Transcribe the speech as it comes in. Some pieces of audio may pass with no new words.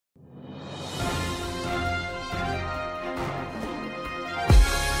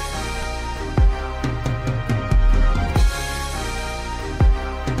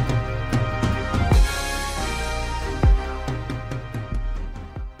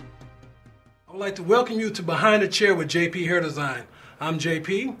I would like to welcome you to Behind the Chair with JP Hair Design. I'm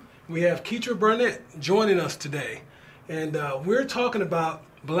JP. We have Keetra Burnette joining us today. And we're talking about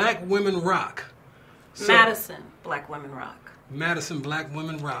Black Women Rock. Madison, Black Women Rock. Madison, Black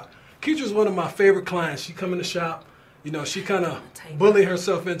Women Rock. Keetra's one of my favorite clients. She come in the shop. You know, she kind of bully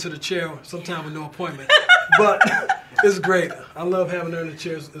herself into the chair, sometimes with no appointment. But it's great. I love having her in the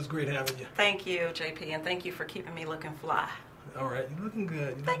chair. It's great having you. Thank you, JP, and thank you for keeping me looking fly. All right, you're looking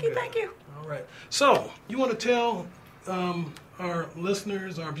good. Thank you. All right. So, you want to tell our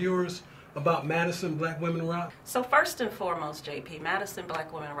listeners, our viewers, about Madison Black Women Rock? So first and foremost, JP, Madison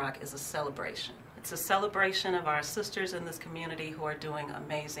Black Women Rock is a celebration. It's a celebration of our sisters in this community who are doing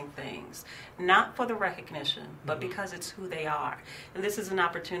amazing things. Not for the recognition, but because it's who they are. And this is an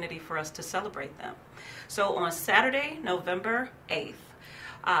opportunity for us to celebrate them. So on Saturday, November 8th,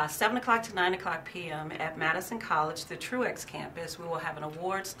 7 o'clock to 9 o'clock p.m. at Madison College, the Truax campus, we will have an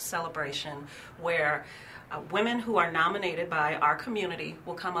awards celebration where women who are nominated by our community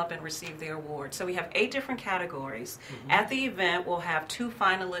will come up and receive their award. So we have 8 different categories. At the event, we'll have 2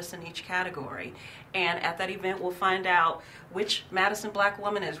 finalists in each category. And at that event, we'll find out which Madison Black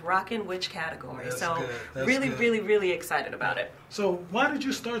woman is rocking which category. That's so good. really excited about it. So why did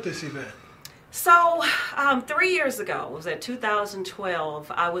you start this event? So 3 years ago, it was at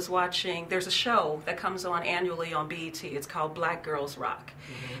 2012, I was watching, there's a show that comes on annually on BET. It's called Black Girls Rock.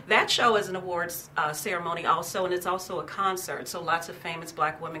 That show is an awards ceremony also, and it's also a concert. So lots of famous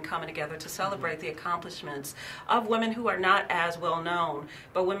black women coming together to celebrate the accomplishments of women who are not as well known,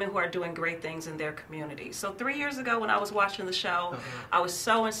 but women who are doing great things in their community. So 3 years ago when I was watching the show, I was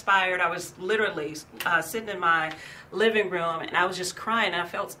so inspired. I was literally sitting in my living room and I was just crying. And I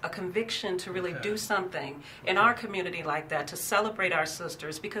felt a conviction to really do something in our community like that, to celebrate our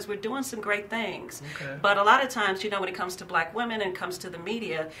sisters, because we're doing some great things. But a lot of times, you know, when it comes to black women and comes to the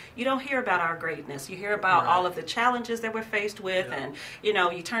media, you don't hear about our greatness. You hear about all of the challenges that we're faced with, and, you know,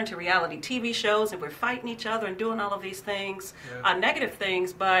 you turn to reality TV shows and we're fighting each other and doing all of these things, negative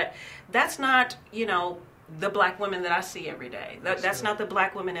things, but that's not, you know, the black women that I see every day. That's not the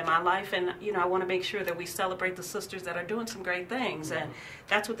black women in my life, and you know, I want to make sure that we celebrate the sisters that are doing some great things, and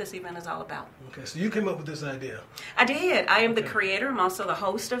that's what this event is all about. Okay, so you came up with this idea. I did. I am the creator. I'm also the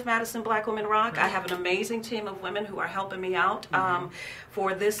host of Madison Black Women Rock. I have an amazing team of women who are helping me out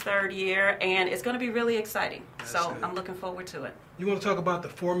for this 3rd year, and it's going to be really exciting. So I'm looking forward to it. You want to talk about the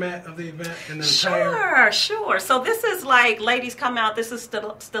format of the event and the Sure. So this is like, ladies come out, this is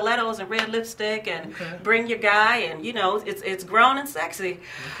stilettos and red lipstick, and bring your guy, and you know, it's grown and sexy.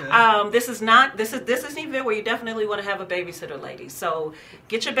 This is an event where you definitely want to have a babysitter, ladies. So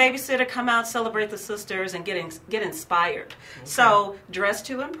get your babysitter, come out, celebrate the sisters, and get inspired. So dress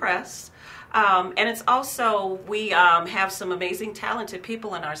to impress. And it's also, we have some amazing, talented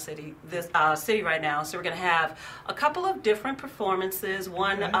people in our city, city right now. So we're going to have a couple of different performances.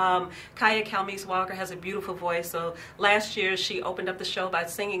 One, Kaya Kalmise Walker has a beautiful voice. So last year she opened up the show by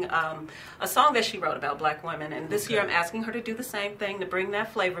singing a song that she wrote about black women. And this year I'm asking her to do the same thing, to bring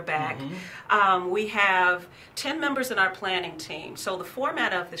that flavor back. We have 10 members in our planning team. So the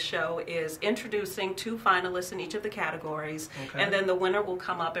format of the show is introducing 2 finalists in each of the categories. And then the winner will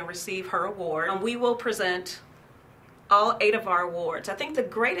come up and receive her award. And we will present all 8 of our awards. I think the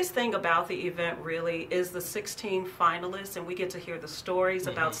greatest thing about the event really is the 16 finalists, and we get to hear the stories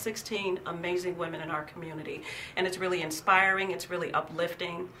about 16 amazing women in our community. And it's really inspiring, it's really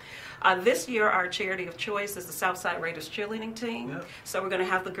uplifting. This year our charity of choice is the Southside Raiders cheerleading team. So we're going to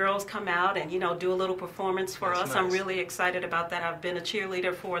have the girls come out and, you know, do a little performance for us. Nice. I'm really excited about that. I've been a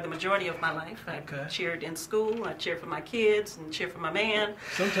cheerleader for the majority of my life. I cheered in school, I cheered for my kids, and cheered for my man.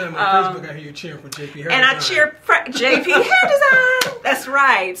 Sometimes on Facebook I hear you cheering for JP Hair Design. And I cheer for JP Hair Design. That's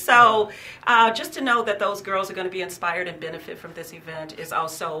right. So just to know that those girls are going to be inspired and benefit from this event is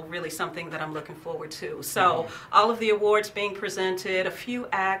also really something that I'm looking forward to. So all of the awards being presented, a few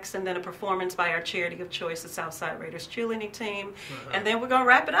acts, and then a performance by our charity of choice, the Southside Raiders cheerleading team, and then we're going to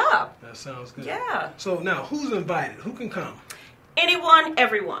wrap it up. That sounds good. Yeah. So now, who's invited? Who can come? Anyone,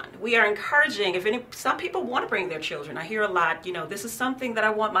 everyone. We are encouraging, some people want to bring their children. I hear a lot, you know, this is something that I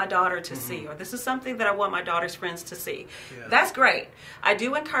want my daughter to see, or this is something that I want my daughter's friends to see. That's great. I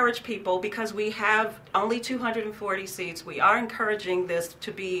do encourage people, because we have only 240 seats. We are encouraging this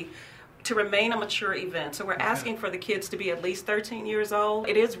to remain a mature event. So we're asking for the kids to be at least 13 years old.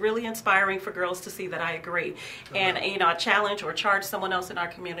 It is really inspiring for girls to see that. I agree. And, you know, I challenge or charge someone else in our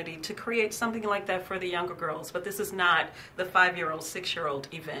community to create something like that for the younger girls. But this is not the 5-year-old, 6-year-old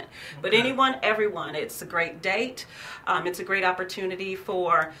event. But anyone, everyone. It's a great date. It's a great opportunity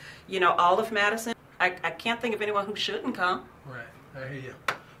for, you know, all of Madison. I can't think of anyone who shouldn't come. Right. I hear you.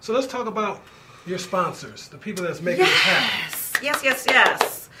 So let's talk about your sponsors, the people that's making this happen.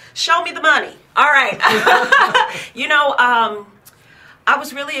 Yes. Show me the money. All right. I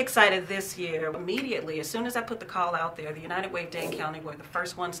was really excited this year. Immediately, as soon as I put the call out there, the United Way of Dane County were the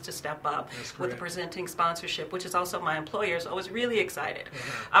first ones to step up with the presenting sponsorship, which is also my employer, so I was really excited.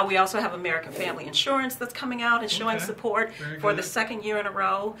 We also have American Family Insurance that's coming out and showing support for the second year in a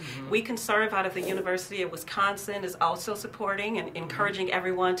row. We Can Serve out of the University of Wisconsin is also supporting and encouraging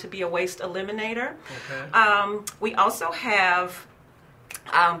everyone to be a waste eliminator. We also have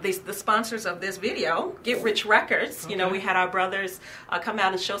the sponsors of this video, Get Rich Records. You know, we had our brothers come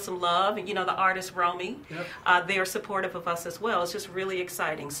out and show some love, and the artist Romy, they are supportive of us as well. It's just really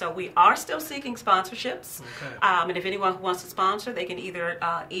exciting. So we are still seeking sponsorships, and if anyone who wants to sponsor, they can either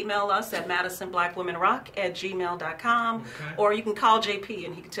email us at madisonblackwomenrock@gmail.com, or you can call JP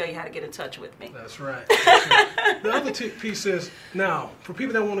and he can tell you how to get in touch with me. That's right. The other piece is, now, for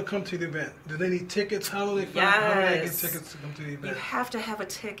people that want to come to the event, do they need tickets? How do they get tickets to come to the event? You have to have a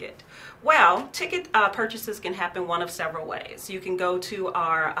ticket. Well, ticket purchases can happen one of several ways. You can go to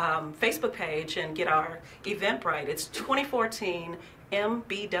our Facebook page and get our Eventbrite. It's 2014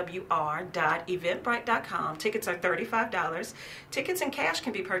 mbwr.eventbrite.com. Tickets are $35. Tickets and cash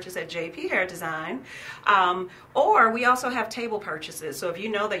can be purchased at JP Hair Design. Or we also have table purchases. So if you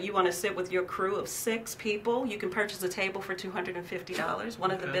know that you want to sit with your crew of 6 people, you can purchase a table for $250.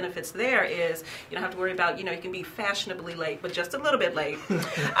 One of the benefits there is you don't have to worry about, you can be fashionably late, but just a little bit late.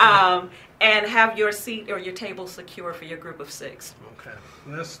 And have your seat or your table secure for your group of 6. Okay.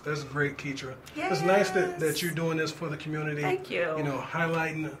 That's great, Keetra. Yes. It's nice that you're doing this for the community. Thank you.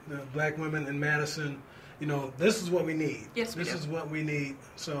 Highlighting the black women in Madison. This is what we need. Yes, This is what we need.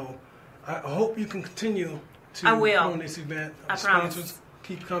 So I hope you can continue to I will. on this event. I Sponsors promise.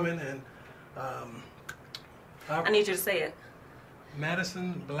 keep coming, and I need you to say it.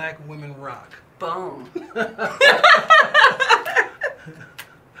 Madison Black Women Rock. Boom.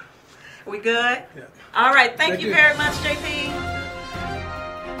 We good? Yeah. All right. Thank you very much, JP.